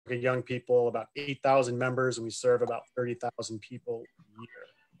of young people, about 8,000 members, and we serve about 30,000 people a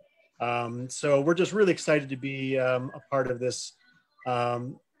year. So we're just really excited to be a part of this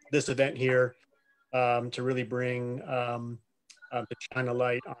this event here, to really bring to shine a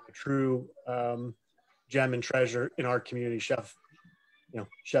light on a true gem and treasure in our community, Chef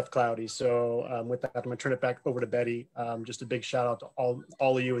Claudy. So with that, I'm gonna turn it back over to Betty. Just a big shout out to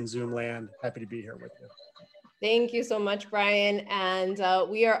all of you in Zoom land. Happy to be here with you. Thank you so much, Brian. And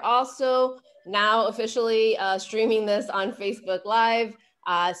we are also now officially streaming this on Facebook Live.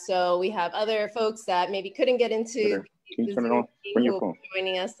 So we have other folks that maybe couldn't get into Can you turn it on? Bring your phone.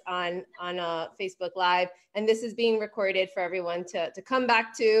 Joining us on Facebook Live. And this is being recorded for everyone to come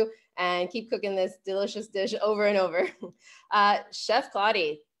back to and keep cooking this delicious dish over and over. Chef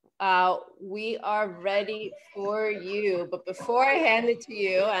Claudy, we are ready for you. But before I hand it to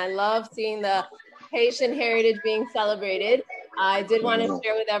you, I love seeing the Haitian heritage being celebrated. I did want to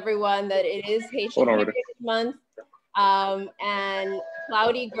share with everyone that it is Haitian Heritage Month. And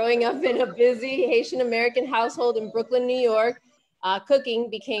Claudy, growing up in a busy Haitian American household in Brooklyn, New York, cooking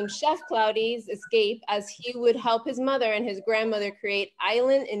became Chef Claudy's escape as he would help his mother and his grandmother create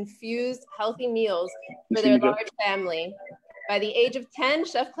island-infused healthy meals for their large family. By the age of 10,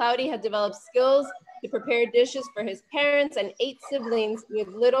 Chef Claudy had developed skills to prepare dishes for his parents and 8 siblings with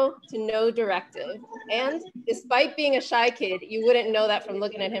little to no directive. And despite being a shy kid, you wouldn't know that from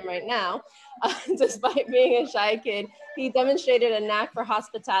looking at him right now, despite being a shy kid, he demonstrated a knack for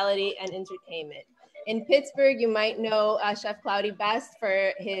hospitality and entertainment. In Pittsburgh, you might know Chef Claudy best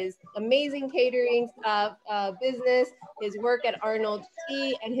for his amazing catering business, his work at Arnold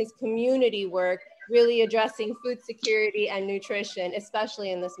Tea, and his community work, really addressing food security and nutrition,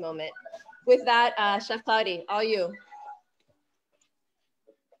 especially in this moment. With that, Chef Claudy, all you.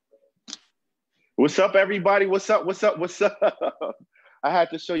 What's up, everybody? What's up? What's up? What's up? I had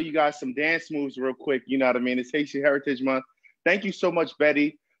to show you guys some dance moves real quick. You know what I mean? It's Haitian Heritage Month. Thank you so much,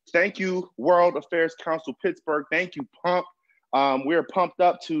 Betty. Thank you, World Affairs Council Pittsburgh. Thank you, Pump. We're pumped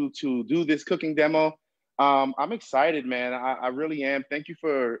up to do this cooking demo. I'm excited, man. I really am. Thank you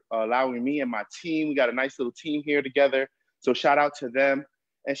for allowing me and my team. We got a nice little team here together. So shout out to them.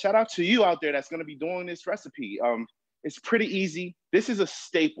 And shout out to you out there that's gonna be doing this recipe. It's pretty easy. This is a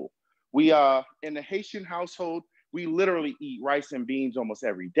staple. We in the Haitian household, we literally eat rice and beans almost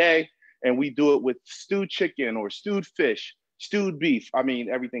every day. And we do it with stewed chicken or stewed fish, stewed beef. I mean,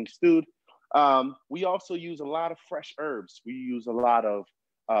 everything stewed. We also use a lot of fresh herbs. We use a lot of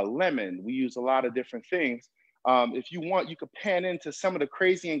lemon. We use a lot of different things. If you want, you could pan into some of the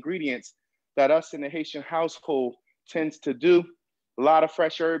crazy ingredients that us in the Haitian household tends to do. A lot of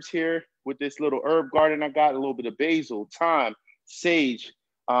fresh herbs here with this little herb garden I got, a little bit of basil, thyme, sage.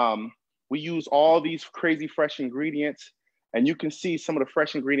 We use all these crazy fresh ingredients, and you can see some of the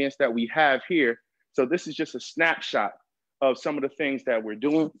fresh ingredients that we have here. So this is just a snapshot of some of the things that we're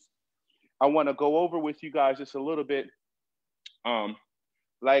doing. I want to go over with you guys just a little bit.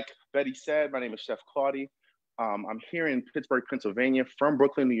 Like Betty said, my name is Chef Claudy. I'm here in Pittsburgh, Pennsylvania, from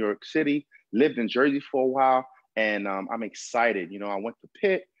Brooklyn, New York City, lived in Jersey for a while. And I'm excited. You know, I went to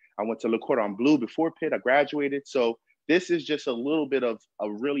Pitt. I went to Le Cordon Bleu before Pitt. I graduated. So this is just a little bit of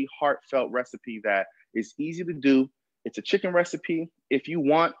a really heartfelt recipe that is easy to do. It's a chicken recipe. If you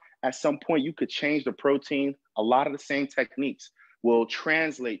want, at some point, you could change the protein. A lot of the same techniques will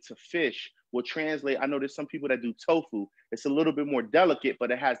translate to fish, will translate. I know there's some people that do tofu. It's a little bit more delicate,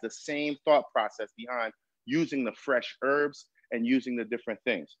 but it has the same thought process behind using the fresh herbs and using the different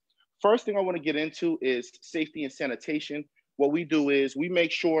things. First thing I want to get into is safety and sanitation. What we do is we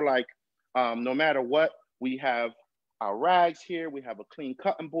make sure, like, no matter what, we have our rags here, we have a clean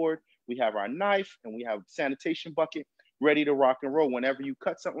cutting board, we have our knife, and we have a sanitation bucket ready to rock and roll. Whenever you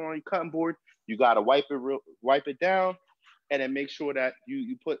cut something on your cutting board, you got to wipe it down, and then make sure that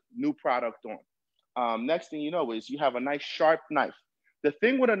you put new product on. Next thing you know is you have a nice sharp knife. The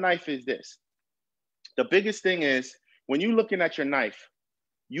thing with a knife is this. The biggest thing is when you're looking at your knife,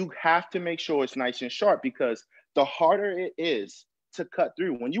 you have to make sure it's nice and sharp, because the harder it is to cut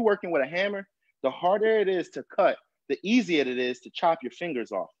through. When you're working with a hammer, the harder it is to cut, the easier it is to chop your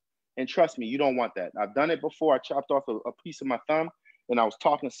fingers off. And trust me, you don't want that. I've done it before. I chopped off a piece of my thumb and I was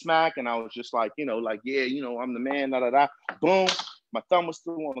talking smack and I was just like, yeah, I'm the man, da, da, da. Boom, my thumb was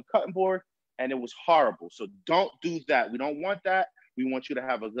still on the cutting board and it was horrible. So don't do that. We don't want that. We want you to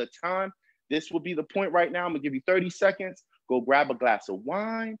have a good time. This will be the point right now. I'm gonna give you 30 seconds. Go grab a glass of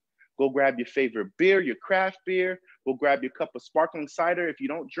wine. Go grab your favorite beer, your craft beer. Go grab your cup of sparkling cider if you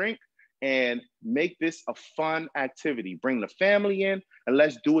don't drink, and make this a fun activity. Bring the family in and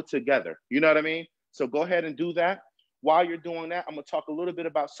let's do it together. You know what I mean? So go ahead and do that. while you're doing that, I'm gonna talk a little bit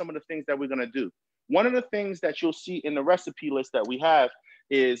about some of the things that we're gonna do. One of the things that you'll see in the recipe list that we have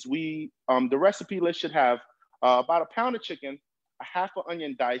is the recipe list should have about a pound of chicken, a half an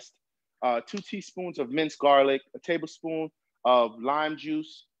onion diced, 2 teaspoons of minced garlic, a tablespoon of lime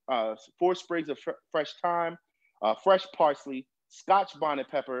juice, 4 sprigs of fresh thyme, fresh parsley, Scotch bonnet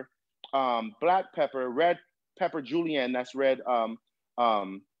pepper, black pepper, red pepper julienne, that's red,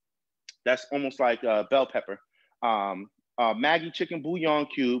 that's almost like bell pepper, Maggi chicken bouillon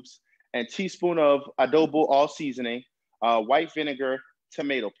cubes, and teaspoon of adobo all seasoning, white vinegar,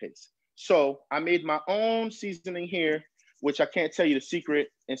 tomato paste. So I made my own seasoning here, which I can't tell you the secret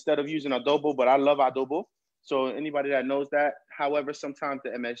instead of using adobo, but I love adobo. So anybody that knows that, however, sometimes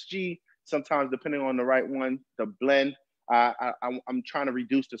the MSG, sometimes depending on the right one, the blend, I'm trying to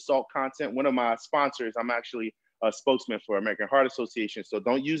reduce the salt content. One of my sponsors, I'm actually a spokesman for American Heart Association. So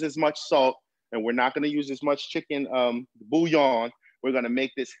don't use as much salt, and we're not gonna use as much chicken bouillon. We're gonna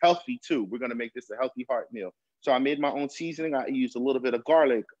make this healthy too. We're gonna make this a healthy heart meal. So I made my own seasoning. I used a little bit of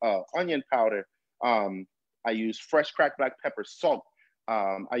garlic, onion powder. I used fresh cracked black pepper, salt.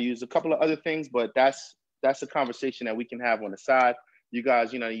 I used a couple of other things, but that's a conversation that we can have on the side. You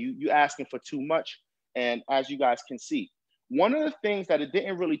guys, you asking for too much. And as you guys can see, one of the things that it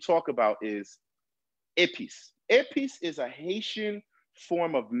didn't really talk about is épices. Épices is a Haitian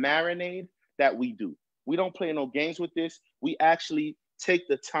form of marinade that we do. We don't play no games with this. We actually take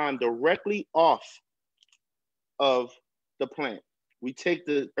the time directly off of the plant. We take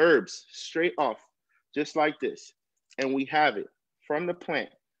the herbs straight off, just like this, and we have it from the plant,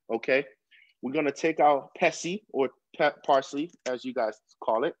 okay? We're gonna take our pesi, or parsley, as you guys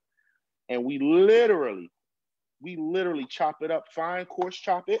call it, and we literally chop it up, fine, coarse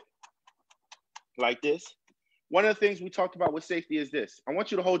chop it, like this. One of the things we talked about with safety is this. I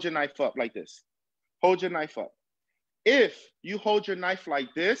want you to hold your knife up like this. Hold your knife up. If you hold your knife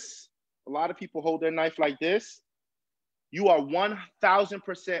like this, a lot of people hold their knife like this, you are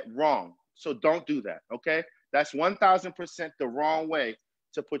 1,000% wrong. So don't do that, okay? That's 1,000% the wrong way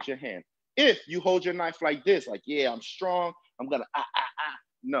to put your hand. If you hold your knife like this, like, yeah, I'm strong, I'm gonna,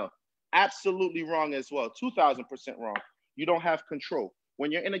 no, absolutely wrong as well, 2,000% wrong. You don't have control.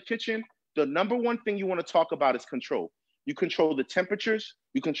 When you're in a kitchen, the number one thing you wanna talk about is control. You control the temperatures,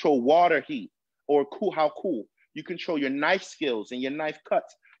 you control water heat, or how cool. You control your knife skills and your knife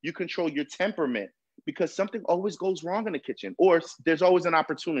cuts. You control your temperament, because something always goes wrong in the kitchen, or there's always an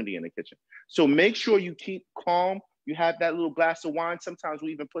opportunity in the kitchen. So make sure you keep calm. You have that little glass of wine. Sometimes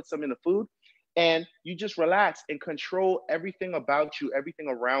we even put some in the food, and you just relax and control everything about you, everything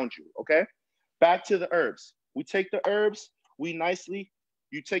around you, okay? Back to the herbs. We take the herbs,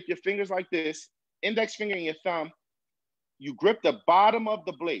 you take your fingers like this, index finger and your thumb, you grip the bottom of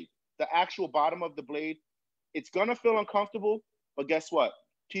the blade, the actual bottom of the blade. It's gonna feel uncomfortable, but guess what?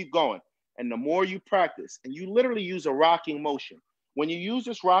 Keep going. And the more you practice, and you literally use a rocking motion. When you use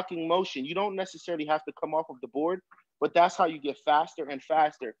this rocking motion, you don't necessarily have to come off of the board, but that's how you get faster and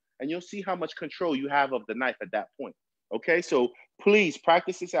faster. And you'll see how much control you have of the knife at that point. Okay, so please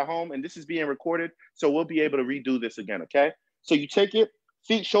practice this at home, and this is being recorded, so we'll be able to redo this again, okay? So you take it,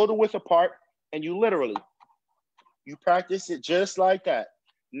 feet shoulder width apart, and you practice it just like that.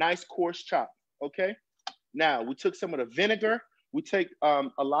 Nice coarse chop, okay? Now, we took some of the vinegar, we take a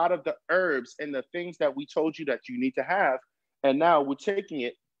lot of the herbs and the things that we told you that you need to have, and now we're taking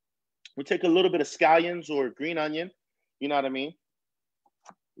it, we take a little bit of scallions or green onion, you know what I mean?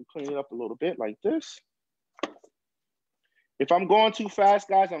 We clean it up a little bit like this. If I'm going too fast,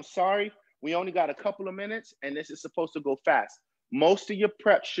 guys, I'm sorry. We only got a couple of minutes, and this is supposed to go fast. Most of your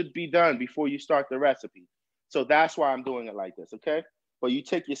prep should be done before you start the recipe. So that's why I'm doing it like this, okay? But you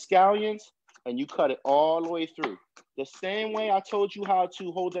take your scallions and you cut it all the way through. The same way I told you how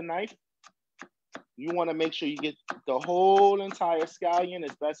to hold a knife, you wanna make sure you get the whole entire scallion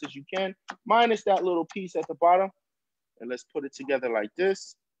as best as you can, minus that little piece at the bottom. And let's put it together like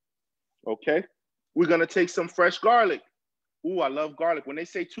this, okay? We're gonna take some fresh garlic. Ooh, I love garlic. When they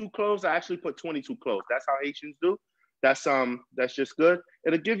say 2 cloves, I actually put 22 cloves. That's how Haitians do. That's just good.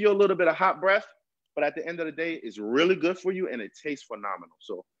 It'll give you a little bit of hot breath, but at the end of the day, it's really good for you and it tastes phenomenal.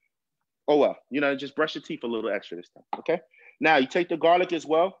 So, oh well, just brush your teeth a little extra this time, okay? Now you take the garlic as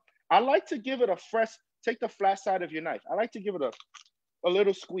well. I like to give it a take the flat side of your knife. I like to give it a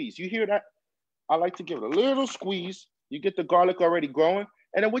little squeeze. You hear that? I like to give it a little squeeze. You get the garlic already growing,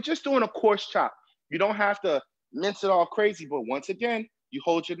 and then we're just doing a coarse chop. You don't have to mince it all crazy, but once again, you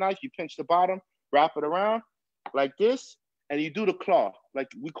hold your knife, you pinch the bottom, wrap it around like this, and you do the claw, like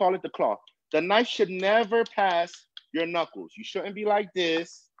we call it the claw. The knife should never pass your knuckles. You shouldn't be like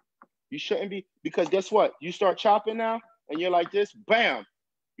this. You shouldn't be, because guess what? You start chopping now and you're like this, bam,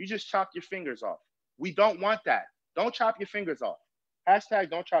 you just chop your fingers off. We don't want that. Don't chop your fingers off.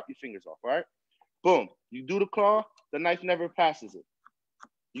 Hashtag don't chop your fingers off, all right? Boom, you do the claw, the knife never passes it.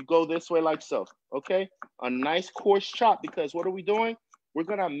 You go this way like so, okay? A nice coarse chop, because what are we doing?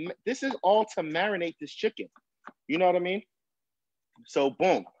 This is all to marinate this chicken. You know what I mean? So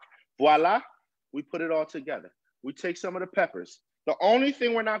boom, voila, we put it all together. We take some of the peppers. The only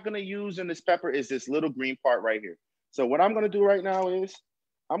thing we're not gonna use in this pepper is this little green part right here. So what I'm gonna do right now is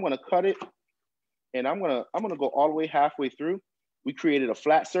I'm gonna cut it, and I'm gonna go all the way halfway through. We created a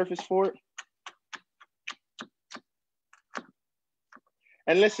flat surface for it.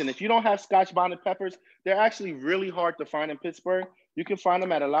 And listen, if you don't have Scotch bonnet peppers, they're actually really hard to find in Pittsburgh. You can find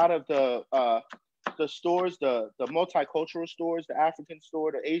them at a lot of the stores, the multicultural stores, the African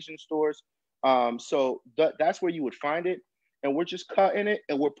store, the Asian stores. So that's where you would find it. And we're just cutting it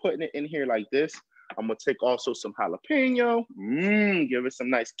and we're putting it in here like this. I'm gonna take also some jalapeno, give it some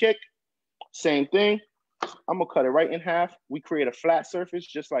nice kick. Same thing. I'm gonna cut it right in half. We create a flat surface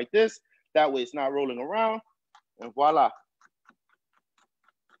just like this. That way it's not rolling around, and voila.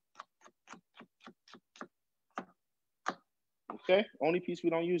 Okay, only piece we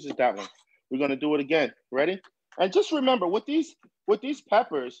don't use is that one. We're gonna do it again. Ready? And just remember, with these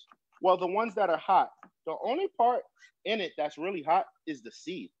peppers, well, the ones that are hot, the only part in it that's really hot is the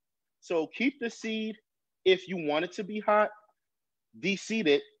seed. So keep the seed if you want it to be hot, de-seed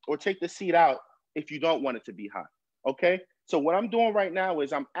it, or take the seed out if you don't want it to be hot, okay? So what I'm doing right now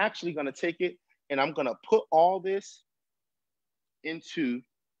is I'm actually gonna take it and I'm gonna put all this into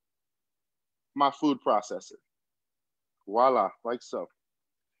my food processor. Voila, like so.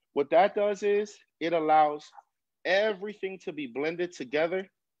 What that does is it allows everything to be blended together,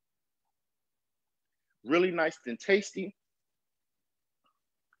 really nice and tasty.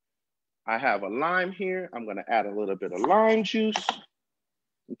 I have a lime here. I'm gonna add a little bit of lime juice,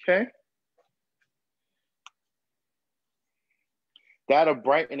 okay? That'll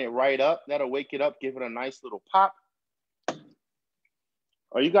brighten it right up. That'll wake it up, give it a nice little pop.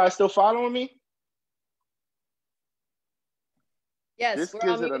 Are you guys still following me? Yes, This we're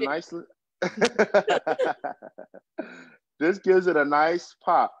gives all it a muted. nice, this gives it a nice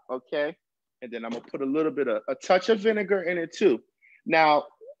pop, okay? And then I'm gonna put a little bit of, a touch of vinegar in it too. Now,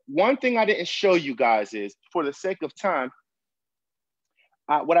 one thing I didn't show you guys is, for the sake of time,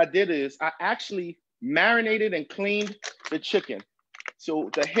 what I did is I actually marinated and cleaned the chicken. So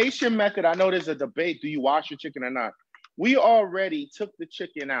the Haitian method, I know there's a debate, do you wash your chicken or not? We already took the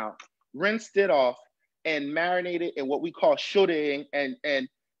chicken out, rinsed it off, and marinated in what we call shorting,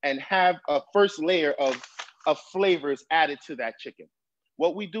 and have a first layer of flavors added to that chicken.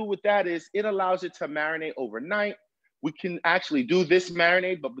 What we do with that is it allows it to marinate overnight. We can actually do this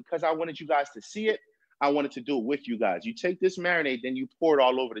marinade, but because I wanted you guys to see it, I wanted to do it with you guys. You take this marinade, then you pour it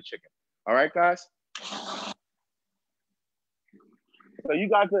all over the chicken. All right, guys? So you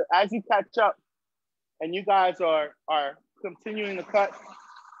guys, as you catch up and you guys are continuing to cut,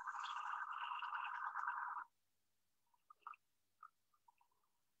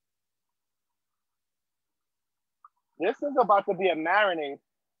 this is about to be a marinade.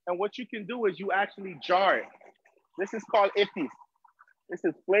 And what you can do is you actually jar it. This is called ippies. This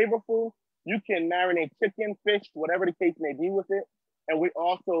is flavorful. You can marinate chicken, fish, whatever the case may be with it. And we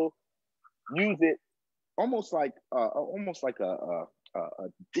also use it almost like a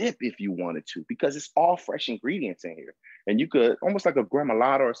dip if you wanted to, because it's all fresh ingredients in here. And you could, almost like a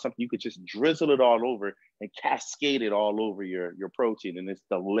gremolata or something, you could just drizzle it all over and cascade it all over your protein, and it's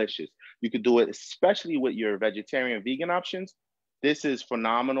delicious. You could do it especially with your vegetarian, vegan options. This is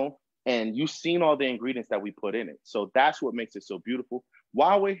phenomenal. And you've seen all the ingredients that we put in it. So that's what makes it so beautiful.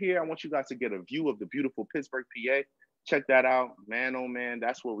 While we're here, I want you guys to get a view of the beautiful Pittsburgh, PA. Check that out, man, oh man,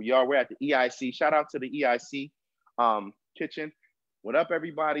 that's where we are. We're at the EIC. Shout out to the EIC kitchen. What up,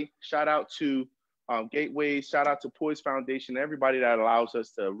 everybody? Shout out to Gateways. Shout out to Poise Foundation, everybody that allows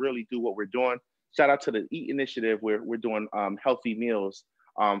us to really do what we're doing. Shout out to the EAT Initiative, where we're doing healthy meals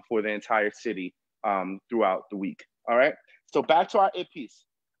for the entire city throughout the week. All right, so back to our it piece.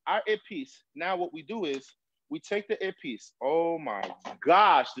 Our it piece, now what we do is we take the it piece. Oh my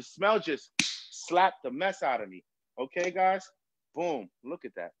gosh, the smell just slapped the mess out of me. Okay, guys, boom, look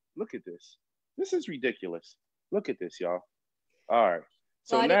at that. Look at this. This is ridiculous. Look at this, y'all. All right,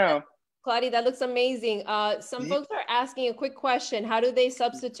 so Claudy, now. Claudy, that looks amazing. Some folks are asking a quick question. How do they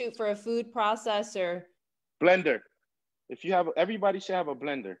substitute for a food processor? Blender. If you have, everybody should have a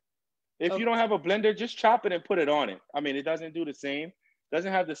blender. If you don't have a blender, just chop it and put it on it. I mean, it doesn't do the same.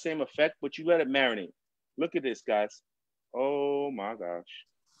 Doesn't have the same effect, but you let it marinate. Look at this, guys. Oh my gosh.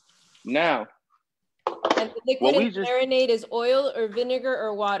 Now, and the liquid in the marinade is oil or vinegar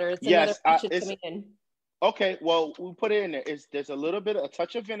or water. It's another question coming in. Okay, well, we put it in there. There's a little bit, a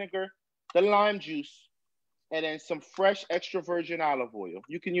touch of vinegar, the lime juice, and then some fresh extra virgin olive oil.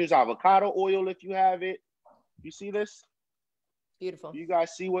 You can use avocado oil if you have it. You see this? Beautiful. You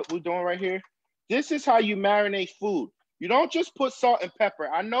guys see what we're doing right here? This is how you marinate food. You don't just put salt and pepper.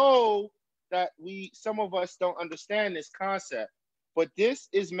 I know that some of us don't understand this concept, but this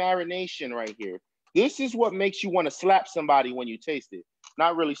is marination right here. This is what makes you want to slap somebody when you taste it.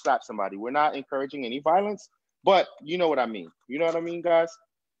 Not really slap somebody. We're not encouraging any violence, but you know what I mean. You know what I mean, guys?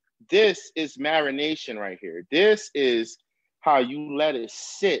 This is marination right here. This is how you let it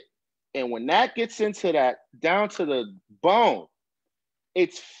sit. And when that gets into that, down to the bone,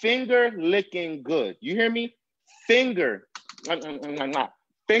 it's finger licking good. You hear me? Finger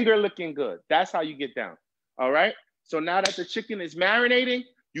licking good. That's how you get down. All right. So now that the chicken is marinating,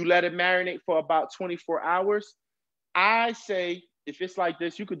 you let it marinate for about 24 hours. I say, if it's like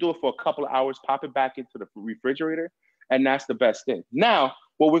this, you could do it for a couple of hours, pop it back into the refrigerator, and that's the best thing. Now,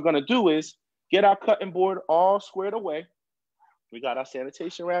 what we're gonna do is get our cutting board all squared away. We got our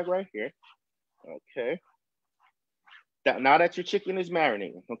sanitation rag right here. Okay. Now that your chicken is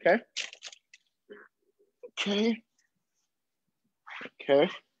marinating, okay? Okay.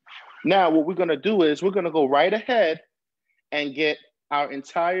 Now, what we're gonna do is we're gonna go right ahead and get our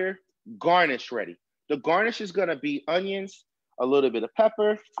entire garnish ready. The garnish is gonna be onions, a little bit of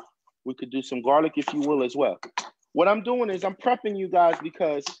pepper. We could do some garlic if you will as well. What I'm doing is I'm prepping you guys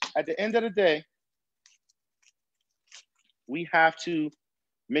because at the end of the day, we have to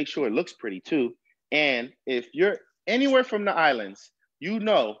make sure it looks pretty too. And if you're anywhere from the islands, you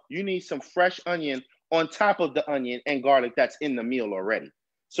know you need some fresh onion on top of the onion and garlic that's in the meal already.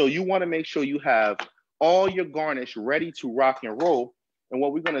 So you want to make sure you have all your garnish ready to rock and roll. And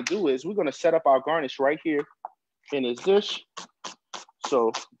what we're going to do is we're going to set up our garnish right here in this dish.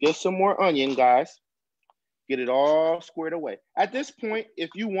 So get some more onion, guys. Get it all squared away. At this point, if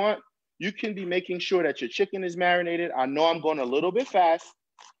you want, you can be making sure that your chicken is marinated. I know I'm going a little bit fast.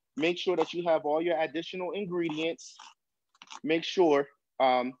 Make sure that you have all your additional ingredients. Make sure,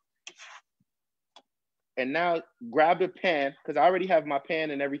 and now grab a pan, because I already have my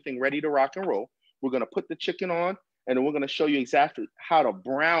pan and everything ready to rock and roll. We're going to put the chicken on, and then we're going to show you exactly how to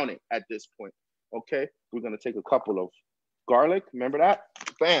brown it at this point, okay? We're going to take a couple of garlic. Remember that?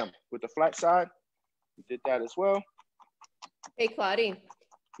 Bam, with the flat side. We did that as well. Hey, Claudy.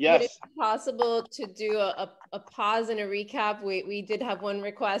 Yes. Would it be possible to do a pause and a recap? We did have one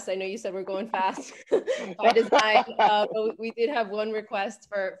request. I know you said we're going fast by design, but we did have one request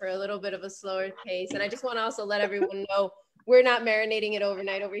for a little bit of a slower pace. And I just want to also let everyone know we're not marinating it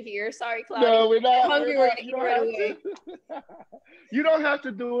overnight over here. Sorry, Claudia. No, we're not. Hungry, we're gonna eat right away. You don't have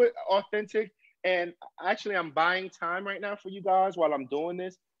to do it authentic. And actually, I'm buying time right now for you guys while I'm doing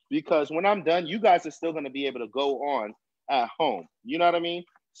this, because when I'm done, you guys are still going to be able to go on at home. You know what I mean?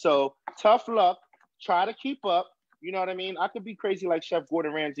 So tough luck. Try to keep up. You know what I mean? I could be crazy like Chef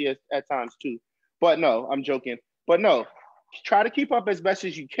Gordon Ramsay at times too. But no, I'm joking. But no, try to keep up as best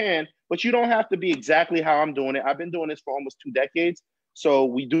as you can. But you don't have to be exactly how I'm doing it. I've been doing this for almost 2 decades. So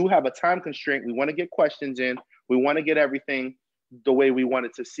we do have a time constraint. We want to get questions in. We want to get everything the way we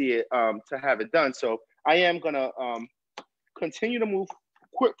wanted to see it, to have it done. So I am going to continue to move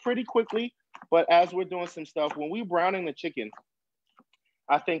pretty quickly. But as we're doing some stuff, when we're browning the chicken,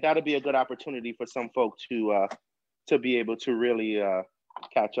 I think that'll be a good opportunity for some folk to be able to really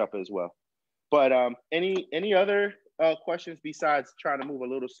catch up as well. But any other questions besides trying to move a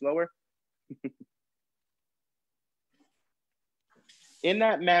little slower? In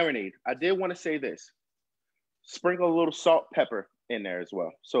that marinade, I did want to say this. Sprinkle a little salt, pepper in there as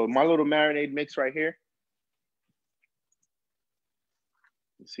well. So my little marinade mix right here.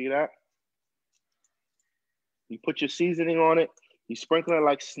 You see that? You put your seasoning on it. You sprinkle it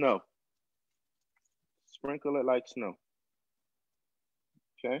like snow. Sprinkle it like snow.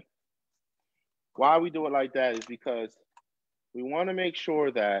 Okay? Why we do it like that is because we want to make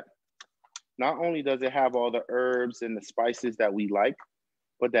sure that not only does it have all the herbs and the spices that we like,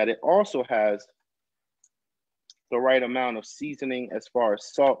 but that it also has the right amount of seasoning as far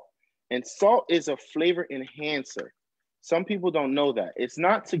as salt. And salt is a flavor enhancer. Some people don't know that. It's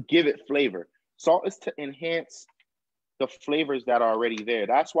not to give it flavor. Salt is to enhance the flavors that are already there.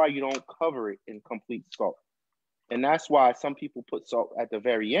 That's why you don't cover it in complete salt. And that's why some people put salt at the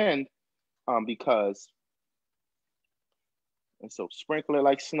very end, because, and so sprinkle it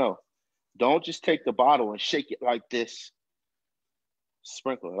like snow. Don't just take the bottle and shake it like this.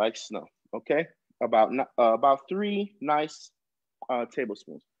 Sprinkle it like snow, okay? About 3 nice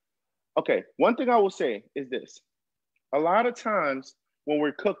tablespoons. Okay, one thing I will say is this. A lot of times when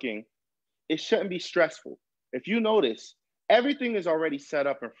we're cooking, it shouldn't be stressful. If you notice, everything is already set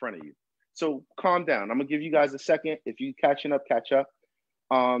up in front of you. So calm down. I'm gonna give you guys a second. If you catching up, catch up.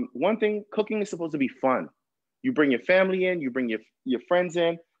 One thing, cooking is supposed to be fun. You bring your family in, you bring your friends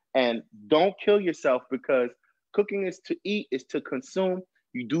in, and don't kill yourself because cooking is to eat, is to consume.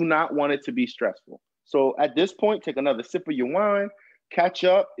 You do not want it to be stressful. So at this point, take another sip of your wine, catch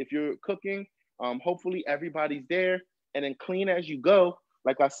up if you're cooking. Hopefully everybody's there, and then clean as you go.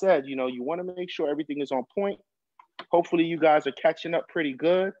 Like I said, you know, you want to make sure everything is on point. Hopefully you guys are catching up pretty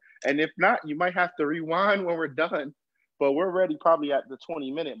good. And if not, you might have to rewind when we're done, but we're already probably at the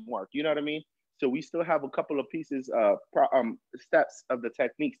 20-minute mark. You know what I mean? So we still have a couple of pieces, steps of the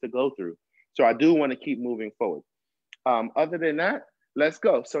techniques to go through. So I do want to keep moving forward. Other than that, let's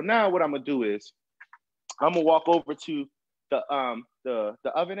go. So now what I'm gonna do is I'm gonna walk over to the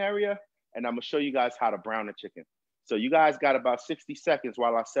oven area, and I'm gonna show you guys how to brown the chicken. So you guys got about 60 seconds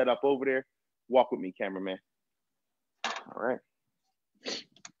while I set up over there. Walk with me, cameraman. All right.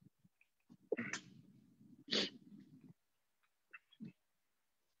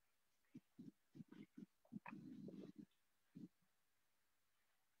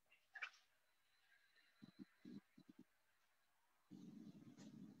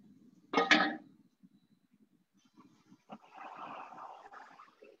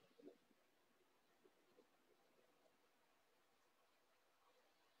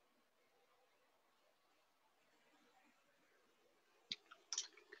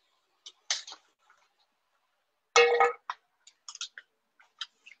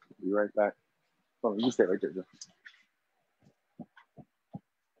 Be right back. Oh, you stay right there, Joe.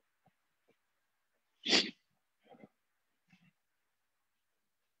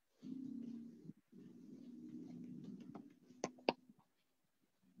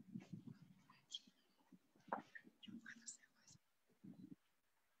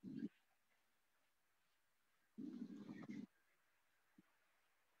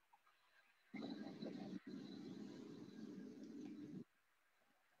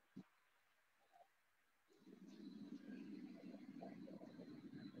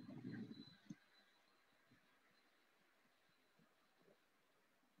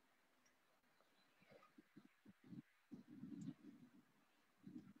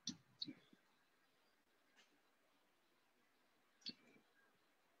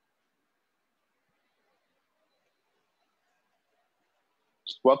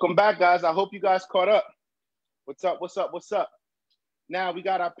 Welcome back, guys. I hope you guys caught up. What's up? What's up? What's up? Now we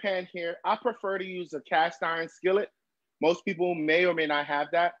got our pan here. I prefer to use a cast iron skillet. Most people may or may not have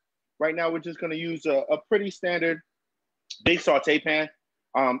that. Right now, we're just going to use a pretty standard big saute pan.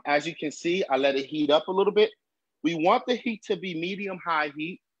 As you can see, I let it heat up a little bit. We want the heat to be medium-high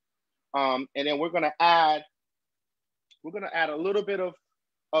heat. And then we're going to add a little bit of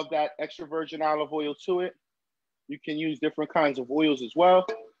that extra virgin olive oil to it. You can use different kinds of oils as well.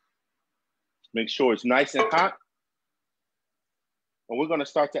 Make sure it's nice and hot. And we're going to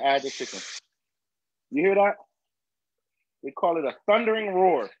start to add the chicken. You hear that? They call it a thundering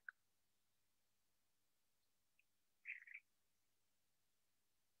roar.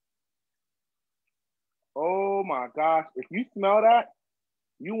 Oh my gosh. If you smell that,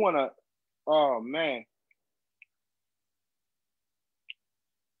 you want to, oh man.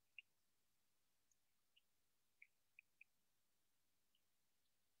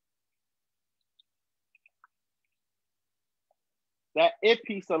 That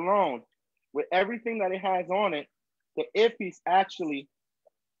earpiece alone, with everything that it has on it, the earpiece actually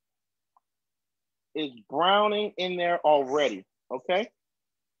is browning in there already, okay?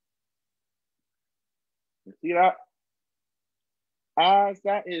 You see that? As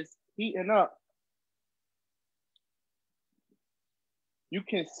that is heating up, you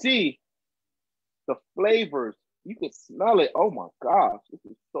can see the flavors. You can smell it. Oh my gosh, this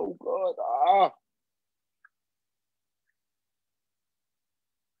is so good. Ah.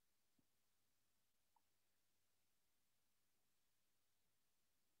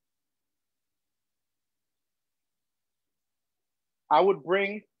 I would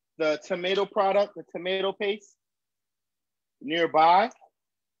bring the tomato product, the tomato paste nearby.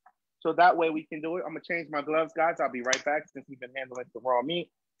 So that way we can do it. I'm gonna change my gloves, guys. I'll be right back since we've been handling the raw meat.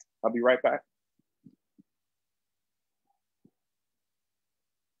 I'll be right back.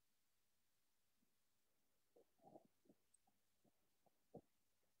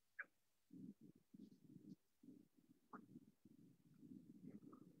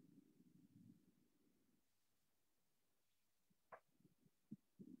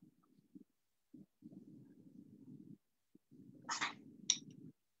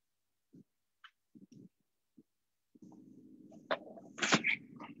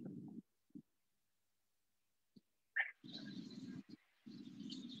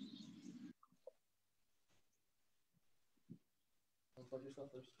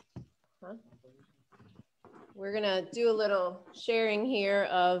 Huh? We're gonna do a little sharing here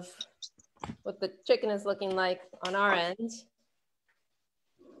of what the chicken is looking like on our end.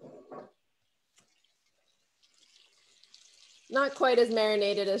 Not quite as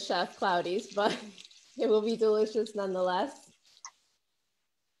marinated as Chef Claudy's, but it will be delicious nonetheless.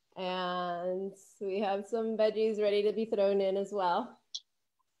 And we have some veggies ready to be thrown in as well.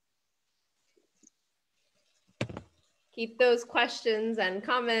 Keep those questions and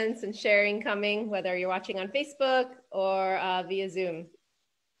comments and sharing coming, whether you're watching on Facebook or via Zoom.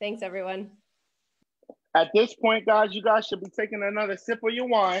 Thanks, everyone. At this point, guys, you guys should be taking another sip of your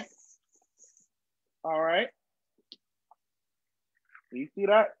wine. All right. You see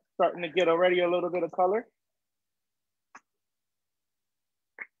that? Starting to get already a little bit of color.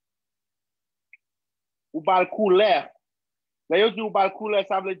 Ou bal couleur. Là, yo di ou bal couleur,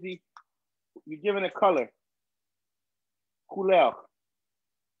 ça veut dire you're giving it color. Couleur.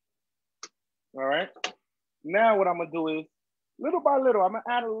 All right. Now what I'm gonna do is, little by little, I'm gonna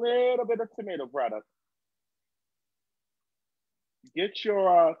add a little bit of tomato product. Get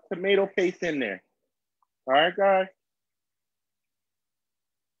your tomato paste in there. All right, guys.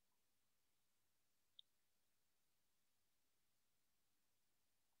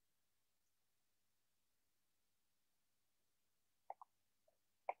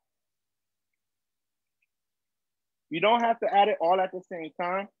 You don't have to add it all at the same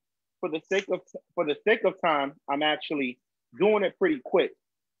time. For the sake of time, I'm actually doing it pretty quick.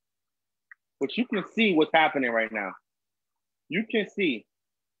 But you can see what's happening right now. You can see.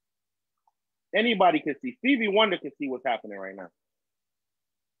 Anybody can see. Stevie Wonder can see what's happening right now.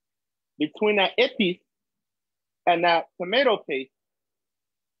 Between that épice and that tomato paste,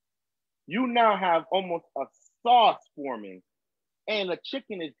 you now have almost a sauce forming, and the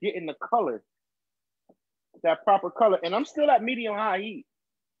chicken is getting the color, that proper color. And I'm still at medium high heat.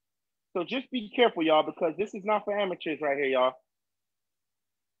 So just be careful, y'all, because this is not for amateurs right here, y'all.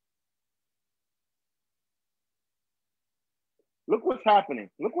 Look what's happening.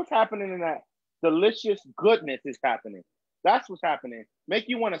 Look what's happening in that delicious goodness is happening. That's what's happening. Make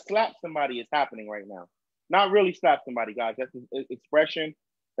you want to slap somebody is happening right now. Not really slap somebody, guys. That's an expression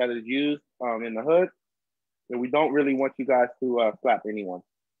that is used in the hood. And we don't really want you guys to slap anyone,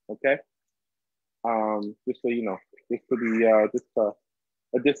 okay? Just so you know, just to be a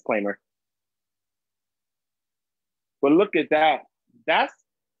disclaimer. But look at that. That's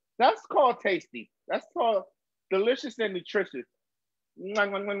called tasty. That's called delicious and nutritious.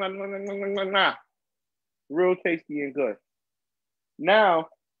 Real tasty and good. Now,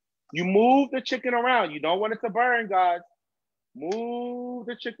 you move the chicken around. You don't want it to burn, guys. Move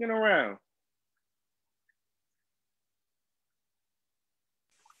the chicken around.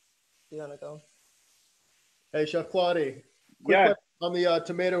 You want to go? Hey, Chef Claudy. Quick on the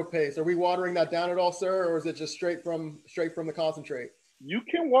tomato paste. Are we watering that down at all, sir, or is it just straight from the concentrate? You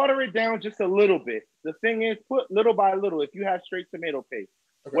can water it down just a little bit. The thing is, put little by little if you have straight tomato paste.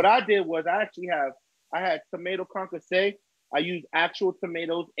 Okay. What I did was I had tomato concassé. I used actual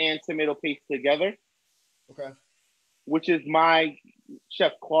tomatoes and tomato paste together. Okay. Which is my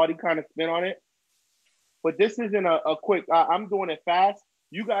Chef Claudy kind of spin on it. But this isn't a quick, I'm doing it fast.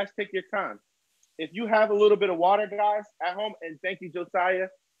 You guys take your time. If you have a little bit of water, guys, at home, and thank you, Josiah,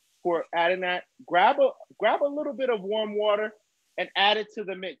 for adding that, grab a little bit of warm water and add it to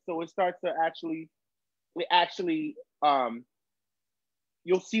the mix so it starts to actually,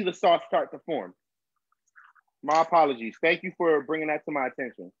 you'll see the sauce start to form. My apologies. Thank you for bringing that to my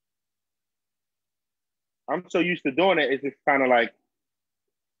attention. I'm so used to doing it, it's just kind of like,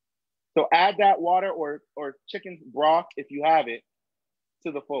 so add that water or chicken broth, if you have it,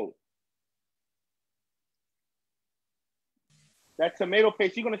 to the fold. That tomato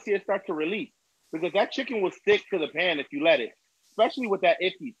paste, you're gonna see it start to release because that chicken will stick to the pan if you let it, especially with that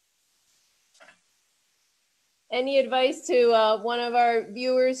iffy. Any advice to one of our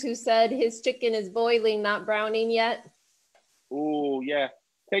viewers who said his chicken is boiling, not browning yet? Oh yeah,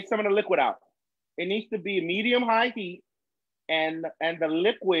 take some of the liquid out. It needs to be medium high heat, and the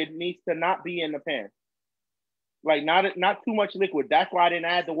liquid needs to not be in the pan. Like not too much liquid. That's why I didn't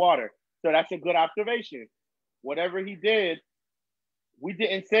add the water. So that's a good observation. Whatever he did, we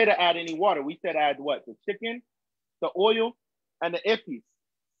didn't say to add any water. We said add what? The chicken, the oil, and the iffies,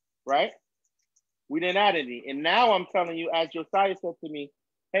 right? We didn't add any. And now I'm telling you, as Josiah said to me,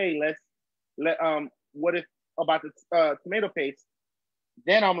 hey, what if about the tomato paste?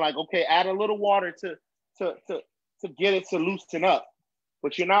 Then I'm like, okay, add a little water to get it to loosen up.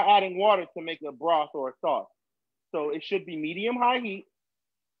 But you're not adding water to make a broth or a sauce. So it should be medium high heat.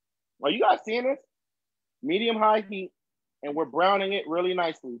 Are you guys seeing this? Medium high heat. and we're browning it really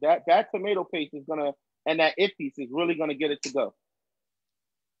nicely. That tomato paste is gonna, and that it piece is really gonna get it to go.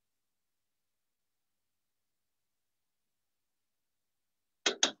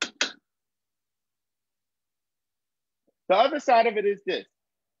 The other side of it is this,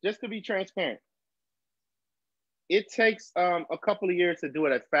 just to be transparent. It takes a couple of years to do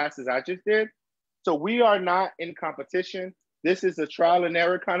it as fast as I just did. So we are not in competition. This is a trial and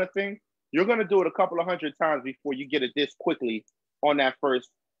error kind of thing. You're gonna do it a couple of hundred times before you get it this quickly on that first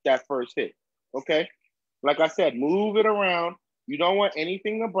hit. Okay? Like I said, move it around. You don't want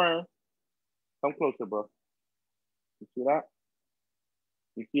anything to burn. Come closer, bro. You see that?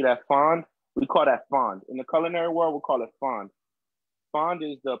 You see that fond? We call that fond. In the culinary world, we call it fond. Fond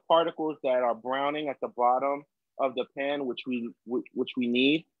is the particles that are browning at the bottom of the pan, which we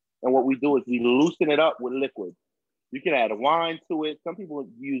need. And what we do is we loosen it up with liquid. You can add wine to it. Some people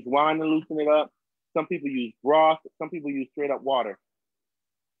use wine to loosen it up. Some people use broth. Some people use straight up water.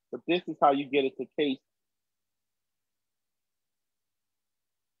 But this is how you get it to taste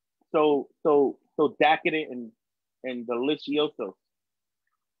so decadent and delicioso.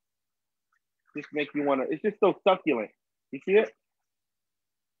 Just make you want to, it's just so succulent. You see it?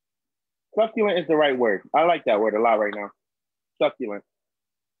 Succulent is the right word. I like that word a lot right now. Succulent.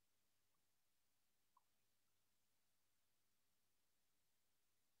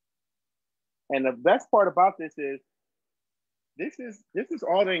 And the best part about this is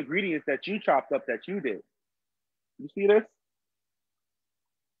all the ingredients that you chopped up that you did. You see this?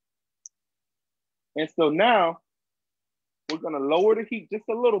 And so now we're gonna lower the heat just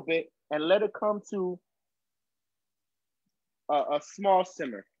a little bit and let it come to a small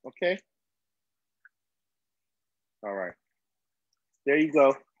simmer, okay? All right, there you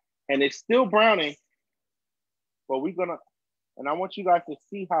go. And it's still browning, but we're gonna, and I want you guys to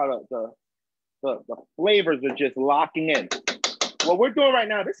see how the flavors are just locking in. What we're doing right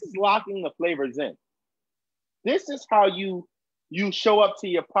now, this is locking the flavors in. This is how you show up to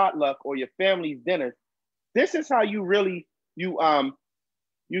your potluck or your family's dinner. This is how you really, you're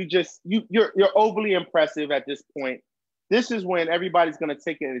overly impressive at this point. This is when everybody's gonna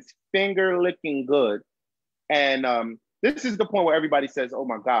take it, it's finger licking good. And this is the point where everybody says, oh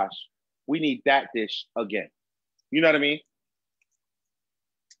my gosh, we need that dish again. You know what I mean?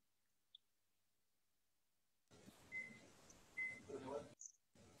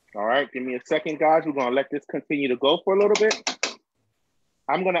 All right, give me a second, guys. We're gonna let this continue to go for a little bit.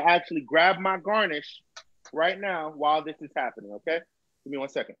 I'm gonna actually grab my garnish right now while this is happening, okay? Give me 1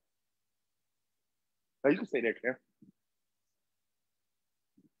 second. Oh, you can stay there, Claire.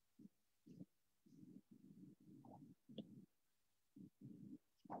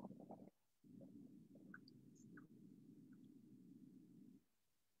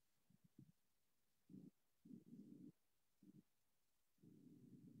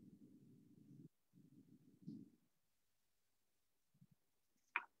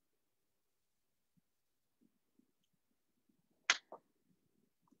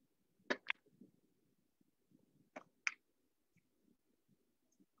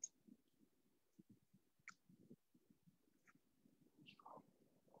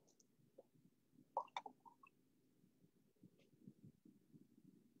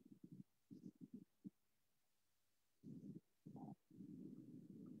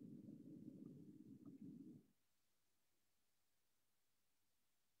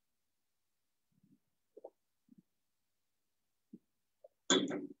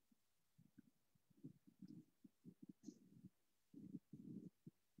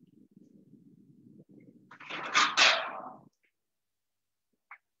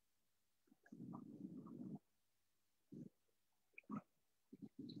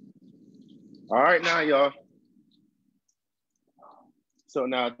 All right, now, y'all. So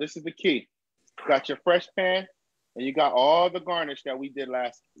now this is the key. You got your fresh pan, and you got all the garnish that we did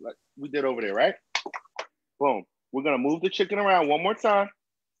over there, right? Boom. We're gonna move the chicken around one more time.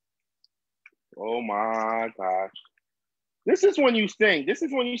 Oh my gosh. This is when you sing. This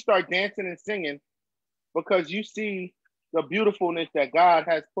is when you start dancing and singing because you see the beautifulness that God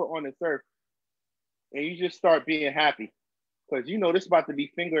has put on this earth. And you just start being happy because you know this is about to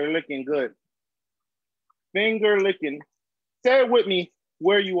be finger licking good. Finger licking. Say it with me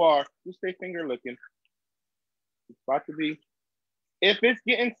where you are. Just say finger licking. It's about to be. If it's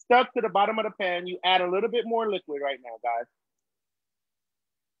getting stuck to the bottom of the pan, you add a little bit more liquid right now, guys.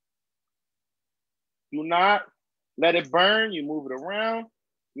 Do not let it burn. You move it around.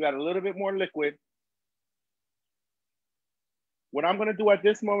 You add a little bit more liquid. What I'm going to do at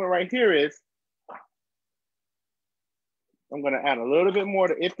this moment right here is I'm going to add a little bit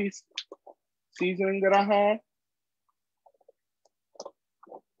more of the ippy seasoning that I have.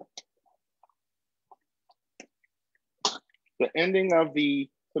 the ending of the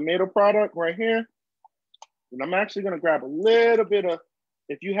tomato product right here. And I'm actually gonna grab a little bit of,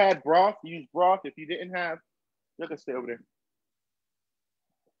 if you had broth, use broth. If you didn't have, you can stay over there.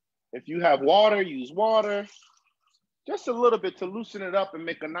 If you have water, use water. Just a little bit to loosen it up and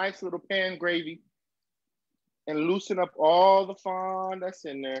make a nice little pan gravy and loosen up all the fond that's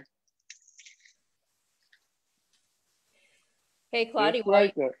in there. Hey, Claudy,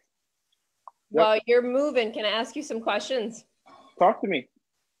 Like that. While you're moving, can I ask you some questions? Talk to me.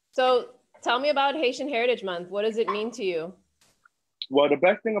 So tell me about Haitian Heritage Month. What does it mean to you? Well, the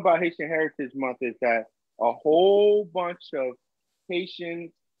best thing about Haitian Heritage Month is that a whole bunch of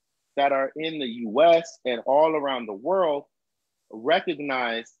Haitians that are in the US and all around the world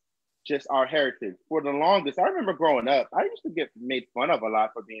recognize just our heritage. For the longest, I remember growing up, I used to get made fun of a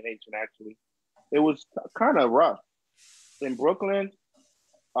lot for being Haitian, actually. It was kind of rough. In Brooklyn,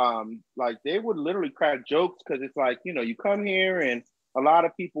 like they would literally crack jokes because it's like, you know, you come here and a lot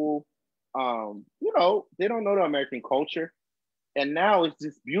of people, you know, they don't know the American culture. And now it's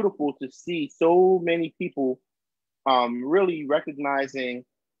just beautiful to see so many people really recognizing.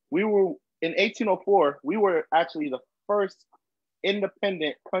 We were in 1804, we were actually the first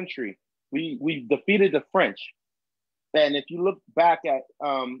independent country. We defeated the French. And if you look back at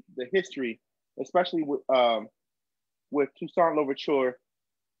the history, especially with Toussaint Louverture,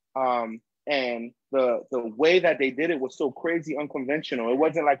 and the way that they did it was so crazy unconventional. It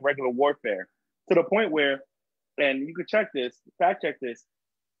wasn't like regular warfare, to the point where, and you could check this, fact check this,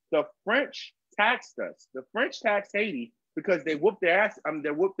 the French taxed us. The French taxed Haiti because they whooped their ass,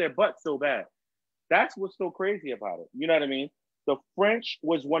 they whooped their butt so bad. That's what's so crazy about it. You know what I mean? The French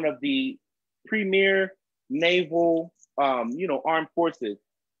was one of the premier naval, you know, armed forces.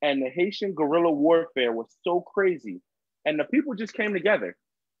 And the Haitian guerrilla warfare was so crazy. And the people just came together.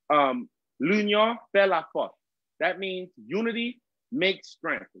 L'union fait la force. That means unity makes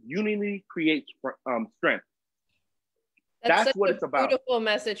strength. Unity creates strength. That's what it's about. Beautiful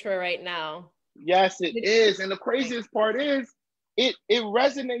message for right now. Yes, it is. And the craziest part is it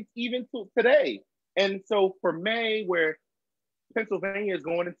resonates even to today. And so for May, where Pennsylvania is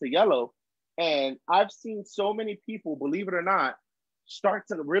going into yellow, and I've seen so many people, believe it or not, start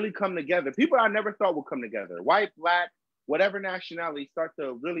to really come together. People I never thought would come together. White, black, whatever nationality, start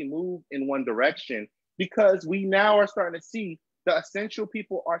to really move in one direction, because we now are starting to see the essential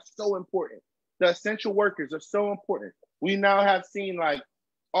people are so important. The essential workers are so important. We now have seen like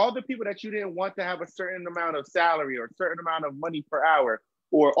all the people that you didn't want to have a certain amount of salary or a certain amount of money per hour,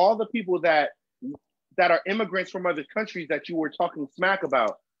 or all the people that are immigrants from other countries that you were talking smack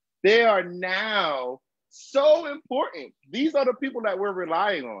about. They are now so important. These are the people that we're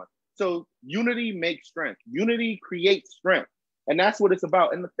relying on. So unity makes strength. Unity creates strength. And that's what it's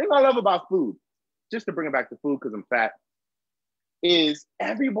about. And the thing I love about food, just to bring it back to food because I'm fat, is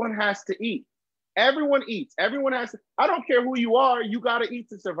everyone has to eat. Everyone eats. Everyone has to. I don't care who you are, you got to eat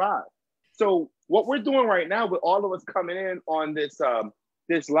to survive. So what we're doing right now with all of us coming in on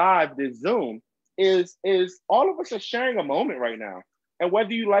this live, this Zoom, is all of us are sharing a moment right now. And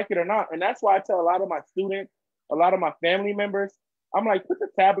whether you like it or not, and that's why I tell a lot of my students, a lot of my family members, I'm like, put the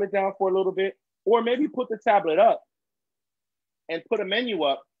tablet down for a little bit, or maybe put the tablet up and put a menu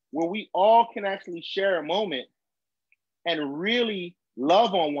up where we all can actually share a moment and really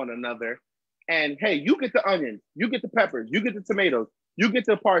love on one another. And hey, you get the onions, you get the peppers, you get the tomatoes, you get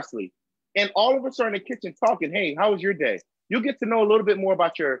the parsley. And all of us are in the kitchen talking, hey, how was your day? You get to know a little bit more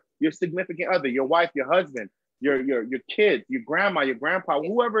about your significant other, your wife, your husband, your kids, your grandma, your grandpa,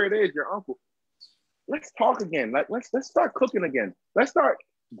 whoever it is, your uncle. Let's talk again. Like let's start cooking again. Let's start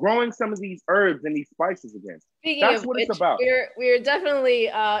growing some of these herbs and these spices again. That's what it's about. We're definitely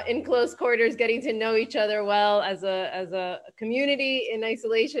in close quarters, getting to know each other well as a community in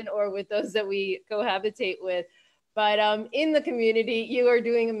isolation, or with those that we cohabitate with. But in the community, you are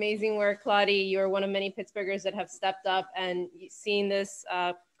doing amazing work, Claudy. You're one of many Pittsburghers that have stepped up and seen this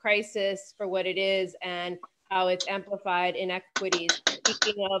crisis for what it is and how it's amplified inequities.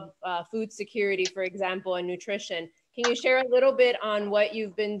 Speaking of food security, for example, and nutrition, can you share a little bit on what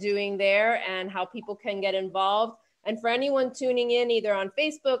you've been doing there and how people can get involved? And for anyone tuning in, either on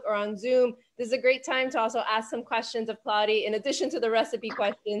Facebook or on Zoom, this is a great time to also ask some questions of Claudy, in addition to the recipe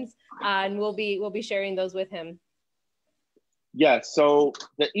questions, and we'll be sharing those with him. Yes, so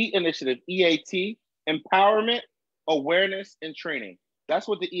the EAT initiative, EAT, Empowerment, Awareness, and Training. That's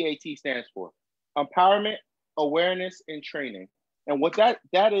what the EAT stands for. Empowerment, Awareness, and Training. And what that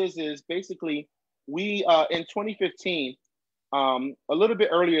is basically, we, in 2015, a little bit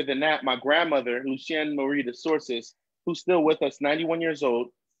earlier than that, my grandmother, Lucienne Marie de Sources, who's still with us, 91 years old,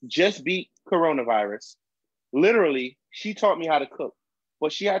 just beat coronavirus. Literally, she taught me how to cook,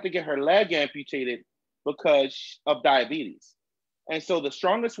 but she had to get her leg amputated because of diabetes. And so the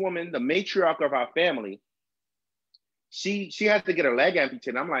strongest woman, the matriarch of our family, she had to get her leg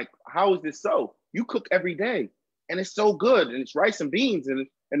amputated. I'm like, how is this so? You cook every day and it's so good. And it's rice and beans.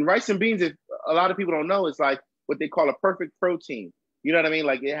 And rice and beans, if a lot of people don't know, is like what they call a perfect protein. You know what I mean?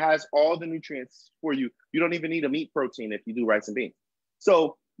 Like it has all the nutrients for you. You don't even need a meat protein if you do rice and beans.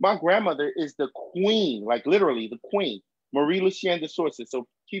 So my grandmother is the queen, like literally the queen, Marie Lucienne de Sources. So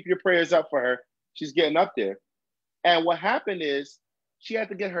keep your prayers up for her. She's getting up there. And what happened is she had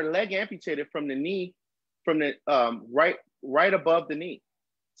to get her leg amputated from the knee, from the right above the knee.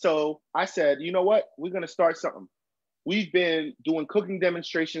 So I said, you know what? We're going to start something. We've been doing cooking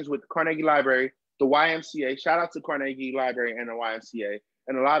demonstrations with Carnegie Library, the YMCA. Shout out to Carnegie Library and the YMCA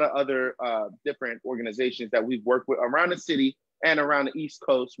and a lot of other different organizations that we've worked with around the city and around the East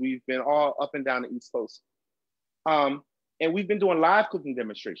Coast. We've been all up and down the East Coast. And we've been doing live cooking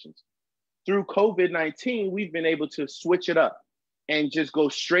demonstrations. Through COVID-19, we've been able to switch it up and just go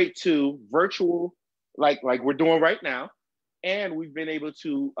straight to virtual, like we're doing right now. And we've been able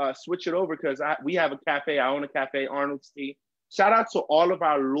to switch it over because we have a cafe. I own a cafe, Arnold's Tea. Shout out to all of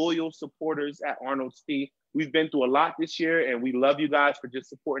our loyal supporters at Arnold's Tea. We've been through a lot this year, and we love you guys for just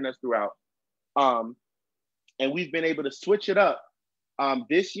supporting us throughout. And we've been able to switch it up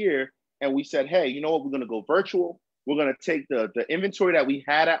this year. And we said, hey, you know what? We're going to go virtual. We're going to take the inventory that we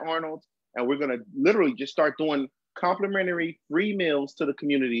had at Arnold's, and we're going to literally just start doing complimentary free meals to the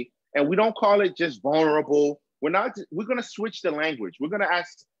community. And we don't call it just vulnerable. We're going to switch the language. We're going to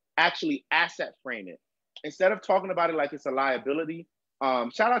actually asset frame it. Instead of talking about it like it's a liability,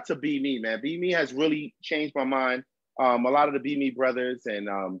 shout out to Be Me, man. Be Me has really changed my mind. A lot of the Be Me brothers and,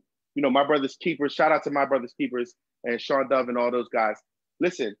 my brother's keepers, shout out to my brother's keepers and Sean Dove and all those guys.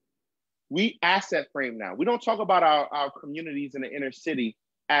 Listen, we asset frame now. We don't talk about our communities in the inner city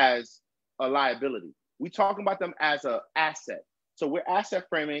as a liability. We talk about them as an asset. So we're asset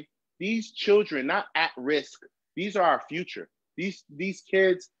framing these children, not at risk. These are our future. These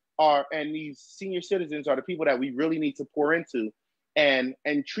kids are, and these senior citizens are the people that we really need to pour into and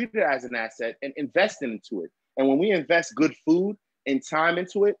treat it as an asset and invest into it. And when we invest good food and time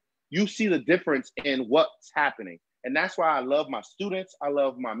into it, you see the difference in what's happening. And that's why I love my students. I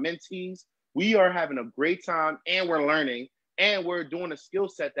love my mentees. We are having a great time and we're learning and we're doing a skill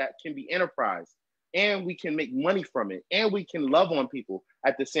set that can be enterprise and we can make money from it and we can love on people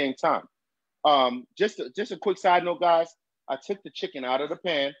at the same time. Just a quick side note, guys. I took the chicken out of the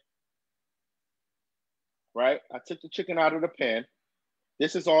pan, right? I took the chicken out of the pan.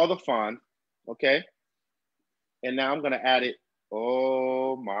 This is all the fun, okay? And now I'm going to add it.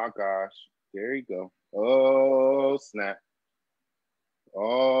 Oh my gosh. There you go. Oh, snap.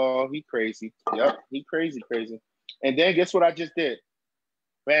 Oh, he crazy. Yep, he crazy. And then guess what I just did?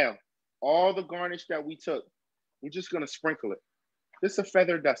 Bam. All the garnish that we took, we're just going to sprinkle it. Just a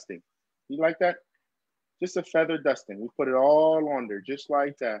feather dusting. You like that? Just a feather dusting. We put it all on there, just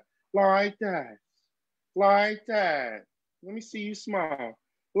like that. Like that. Like that. Let me see you smile.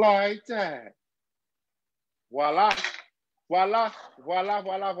 Like that. Voila. Voila. Voila,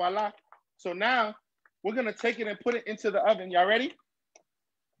 voila, voila. So now we're going to take it and put it into the oven. Y'all ready?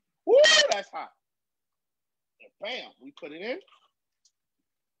 Woo, that's hot. And bam, we put it in.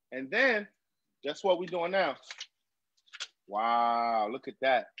 And then, guess what we're doing now? Wow, look at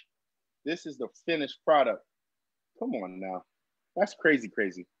that. This is the finished product. Come on now. That's crazy.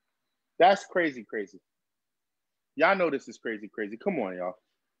 That's crazy. Y'all know this is crazy. Come on, y'all.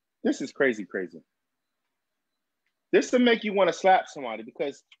 This is crazy. This will make you want to slap somebody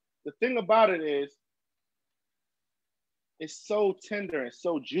because the thing about it is, it's so tender and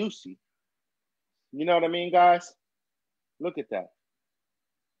so juicy. You know what I mean, guys? Look at that.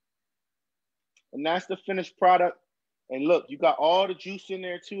 And that's the finished product. And look, you got all the juice in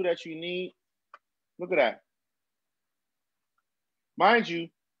there too that you need. Look at that. Mind you,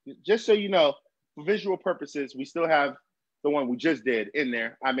 just so you know, for visual purposes, we still have the one we just did in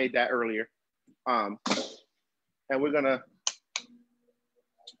there. I made that earlier. And we're gonna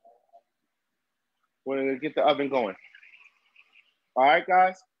get the oven going. All right,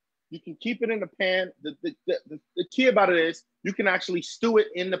 guys. You can keep it in the pan. The key about it is you can actually stew it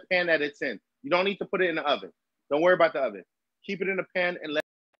in the pan that it's in. You don't need to put it in the oven. Don't worry about the oven. Keep it in the pan and let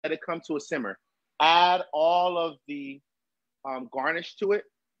it come to a simmer. Add all of the garnish to it.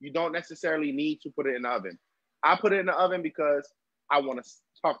 You don't necessarily need to put it in the oven. I put it in the oven because I want to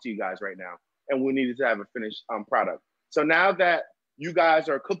talk to you guys right now, and we needed to have a finished product. So now that you guys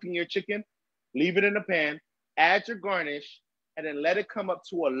are cooking your chicken, leave it in the pan, add your garnish, and then let it come up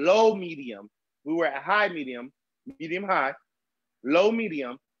to a low medium We were at high, medium, medium high, low,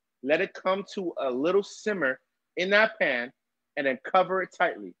 medium. Let it come to a little simmer in that pan, and then cover it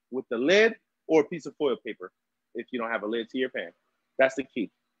tightly with the lid or a piece of foil paper if you don't have a lid to your pan. That's the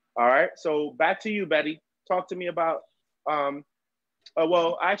key. All right. So back to you, Betty. Talk to me about.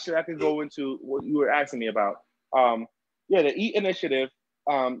 Well, actually, I could go into what you were asking me about. Yeah, the Eat Initiative.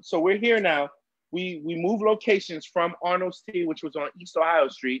 So we're here now. We moved locations from Arnold's Tea, which was on East Ohio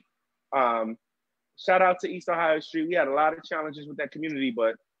Street. Shout out to East Ohio Street. We had a lot of challenges with that community,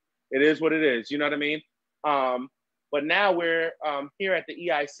 but it is what it is. You know what I mean? But now we're here at the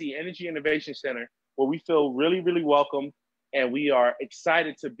EIC, Energy Innovation Center, where we feel really, really welcome, and we are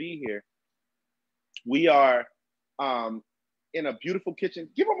excited to be here. We are in a beautiful kitchen.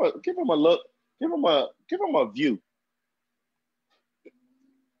 Give them a look. Give them a view.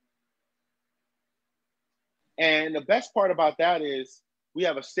 And the best part about that is we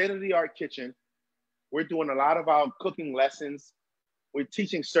have a state-of-the-art kitchen. We're doing a lot of our cooking lessons. We're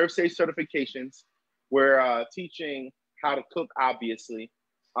teaching ServSafe certifications. We're teaching how to cook, obviously.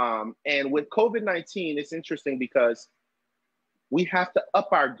 And with COVID-19, it's interesting because we have to up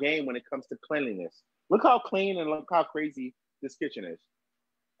our game when it comes to cleanliness. Look how clean and look how crazy this kitchen is.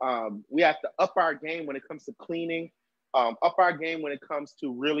 We have to up our game when it comes to cleaning, up our game when it comes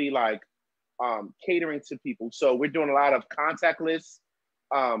to really like catering to people. So we're doing a lot of contactless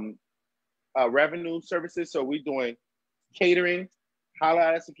revenue services. So we're doing catering, holla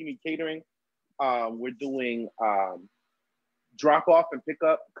at us if you need catering. We're doing drop off and pick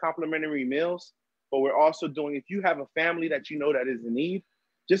up complimentary meals, but we're also doing, if you have a family that you know that is in need,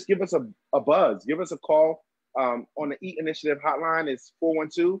 just give us a buzz, give us a call on the Eat Initiative hotline. It's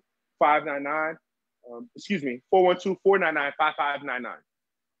 412-599, 412-499-5599.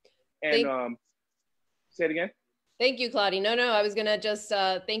 And say it again. Thank you, Claudy. No, I was gonna just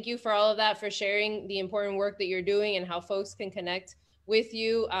thank you for all of that, for sharing the important work that you're doing and how folks can connect with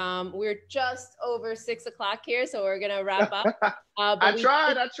you. We're just over 6 o'clock here, so we're gonna wrap up. I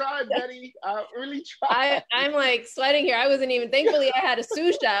tried, Betty. I really tried. I'm like sweating here. I wasn't even, thankfully I had a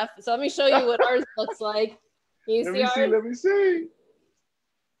sous chef. So let me show you what ours looks like. Can you see ours? Let me see.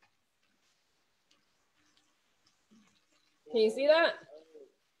 Can you see that?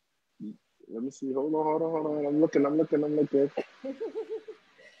 Let me see. Hold on. I'm looking.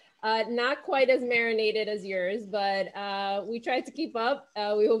 Not quite as marinated as yours, but we tried to keep up.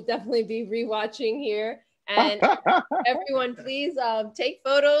 We will definitely be rewatching here. And everyone, please take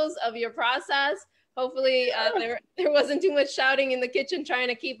photos of your process. Hopefully there wasn't too much shouting in the kitchen trying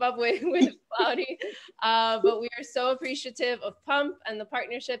to keep up with Claudy. But we are so appreciative of Pump and the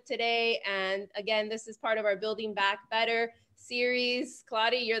partnership today. And again, this is part of our Building Back Better series.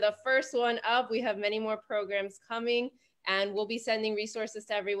 Claudy, you're the first one up. We have many more programs coming, and we'll be sending resources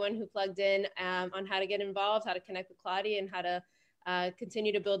to everyone who plugged in on how to get involved, how to connect with Claudy, and how to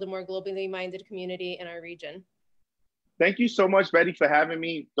continue to build a more globally minded community in our region. Thank you so much, Betty, for having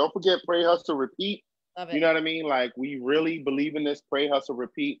me. Don't forget, Pray, Hustle, Repeat. Love it. You know what I mean? Like, we really believe in this, Pray, Hustle,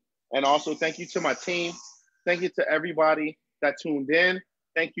 Repeat. And also, thank you to my team. Thank you to everybody that tuned in.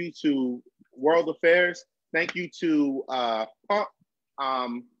 Thank you to World Affairs. Thank you to Pump.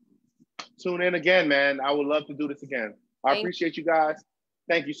 Tune in again, man. I would love to do this again. I appreciate you guys.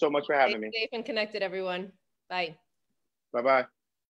 Thank you so much for having me. Stay safe and connected, everyone. Bye. Bye-bye.